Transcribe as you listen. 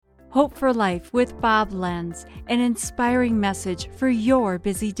Hope for Life with Bob Lenz, an inspiring message for your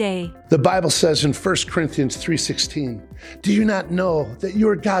busy day. The Bible says in 1 Corinthians 3:16, "Do you not know that you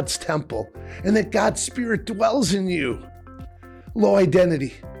are God's temple and that God's Spirit dwells in you?" Low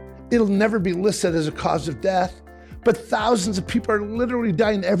identity. It'll never be listed as a cause of death, but thousands of people are literally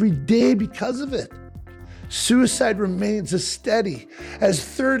dying every day because of it. Suicide remains as steady as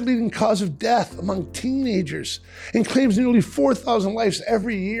third leading cause of death among teenagers and claims nearly 4,000 lives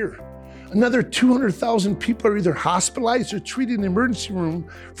every year. Another 200,000 people are either hospitalized or treated in the emergency room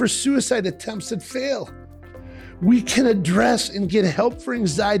for suicide attempts that fail. We can address and get help for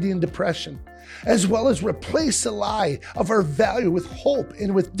anxiety and depression, as well as replace the lie of our value with hope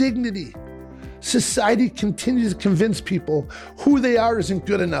and with dignity. Society continues to convince people who they are isn't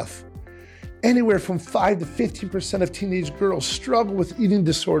good enough. Anywhere from 5 to 15% of teenage girls struggle with eating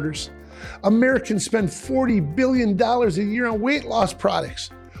disorders. Americans spend $40 billion a year on weight loss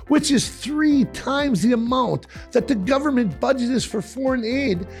products, which is 3 times the amount that the government budgets for foreign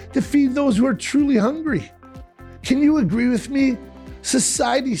aid to feed those who are truly hungry. Can you agree with me?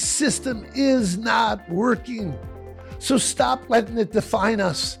 Society's system is not working. So stop letting it define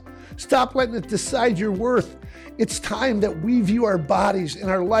us. Stop letting it decide your worth. It's time that we view our bodies and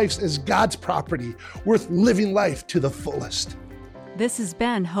our lives as God's property, worth living life to the fullest. This has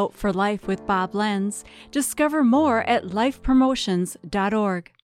been Hope for Life with Bob Lenz. Discover more at lifepromotions.org.